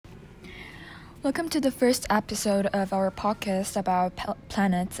Welcome to the first episode of our podcast about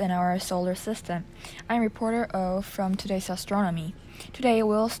planets in our solar system. I'm reporter O from today's Astronomy. Today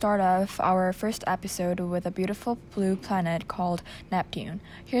we'll start off our first episode with a beautiful blue planet called Neptune.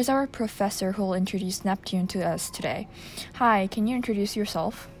 Here's our professor who will introduce Neptune to us today. Hi, can you introduce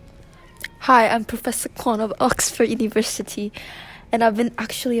yourself? Hi, I'm Professor Kwon of Oxford University, and I've been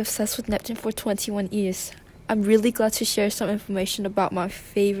actually obsessed with Neptune for 21 years. I'm really glad to share some information about my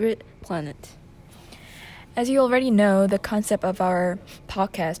favorite planet. As you already know, the concept of our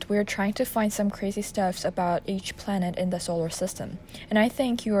podcast, we're trying to find some crazy stuff about each planet in the solar system. And I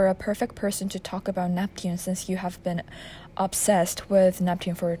think you are a perfect person to talk about Neptune since you have been obsessed with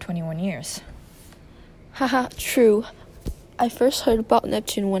Neptune for 21 years. Haha, true. I first heard about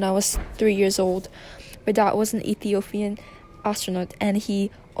Neptune when I was 3 years old. My dad was an Ethiopian astronaut, and he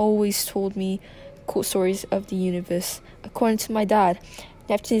always told me cool stories of the universe. According to my dad,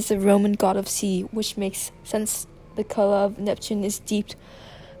 Neptune is the Roman god of sea, which makes sense. The color of Neptune is deep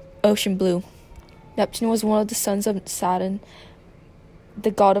ocean blue. Neptune was one of the sons of Saturn,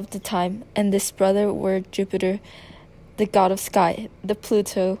 the god of the time, and this brother were Jupiter, the god of sky, the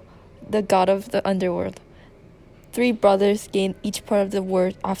Pluto, the god of the underworld. 3 brothers gained each part of the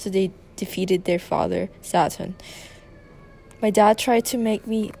world after they defeated their father, Saturn. My dad tried to make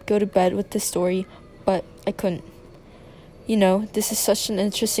me go to bed with this story, but I couldn't. You know, this is such an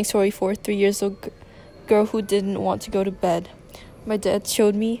interesting story for a 3-year-old girl who didn't want to go to bed. My dad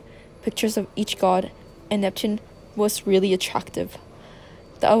showed me pictures of each god, and Neptune was really attractive.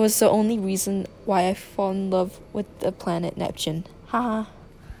 That was the only reason why I fell in love with the planet Neptune. Haha.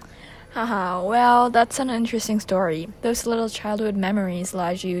 Haha, well, that's an interesting story. Those little childhood memories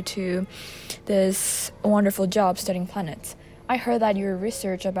led you to this wonderful job studying planets. I heard that your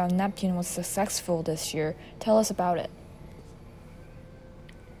research about Neptune was successful this year. Tell us about it.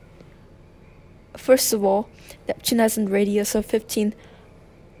 First of all, Neptune has a radius of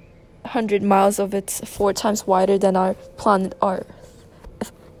 1,500 miles of it's 4 times wider than our planet Earth.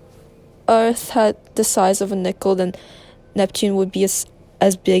 If Earth had the size of a nickel, then Neptune would be as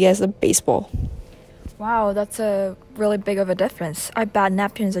big as a baseball. Wow, that's a really big of a difference. I bet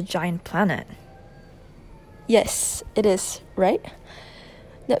Neptune is a giant planet. Yes, it is, right?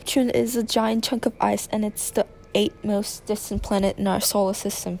 Neptune is a giant chunk of ice, and it's the 8th most distant planet in our solar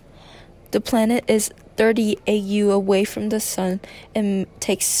system. The planet is 30 AU away from the sun and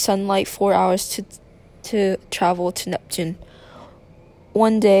takes sunlight 4 hours to travel to Neptune.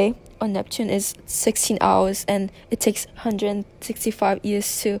 One day on Neptune is 16 hours, and it takes 165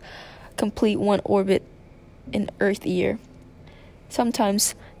 years to complete one orbit in Earth year.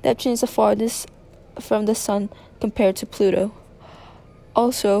 Sometimes Neptune is the farthest from the sun compared to Pluto.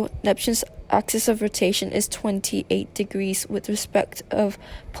 Also, Neptune's axis of rotation is 28 degrees with respect of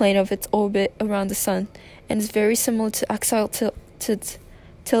plane of its orbit around the sun, and is very similar to axial tilts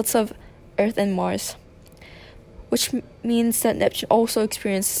of Earth and Mars, which means that Neptune also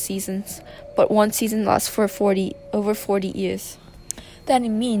experiences seasons, but one season lasts for over 40 years. Then it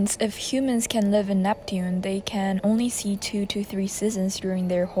means if humans can live in Neptune, they can only see 2 to 3 seasons during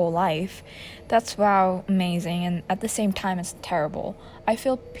their whole life. That's amazing, and at the same time it's terrible. I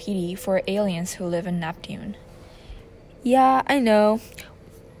feel pity for aliens who live in Neptune. Yeah, I know.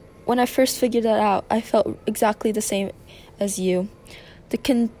 When I first figured that out, I felt exactly the same as you. To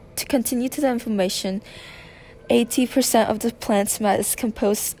continue to the information, 80% of the planet's mass is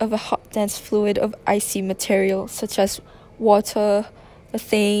composed of a hot, dense fluid of icy material, such as water,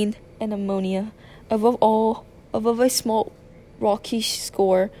 methane, and ammonia. Above a small rocky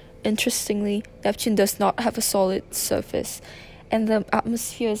core. Interestingly, Neptune does not have a solid surface, and the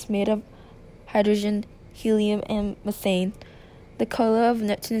atmosphere is made of hydrogen, helium, and methane. The color of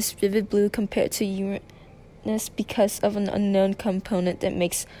Neptune is vivid blue compared to Uranus because of an unknown component that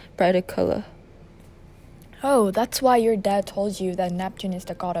makes brighter color. Oh, that's why your dad told you that Neptune is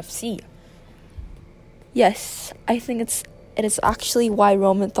the god of sea. Yes, I think it is actually why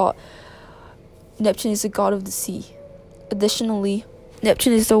Roman thought Neptune is the god of the sea. Additionally,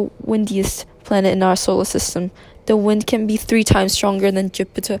 Neptune is the windiest planet in our solar system. The wind can be 3 times stronger than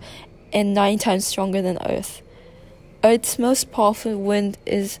Jupiter and 9 times stronger than Earth. Earth's most powerful wind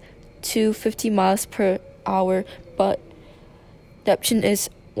is 250 miles per hour, but Neptune is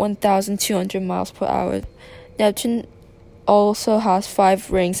 1,200 miles per hour. Neptune also has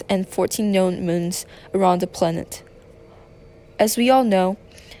 5 rings and 14 known moons around the planet. As we all know,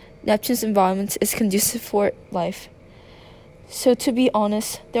 Neptune's environment is conducive for life. So to be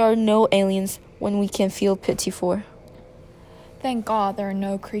honest, there are no aliens when we can feel pity for. Thank God there are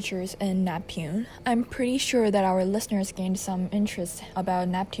no creatures in Neptune. I'm pretty sure that our listeners gained some interest about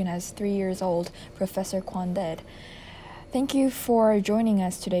Neptune as 3 years old Professor Kwan did. Thank you for joining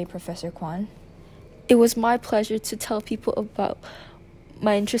us today, Professor Kwan. It was my pleasure to tell people about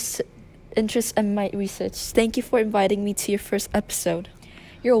my interests and my research. Thank you for inviting me to your first episode.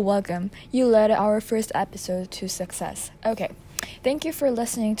 You're welcome. You led our first episode to success. Okay. Thank you for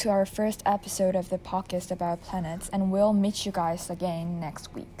listening to our first episode of the podcast about planets, and we'll meet you guys again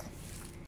next week.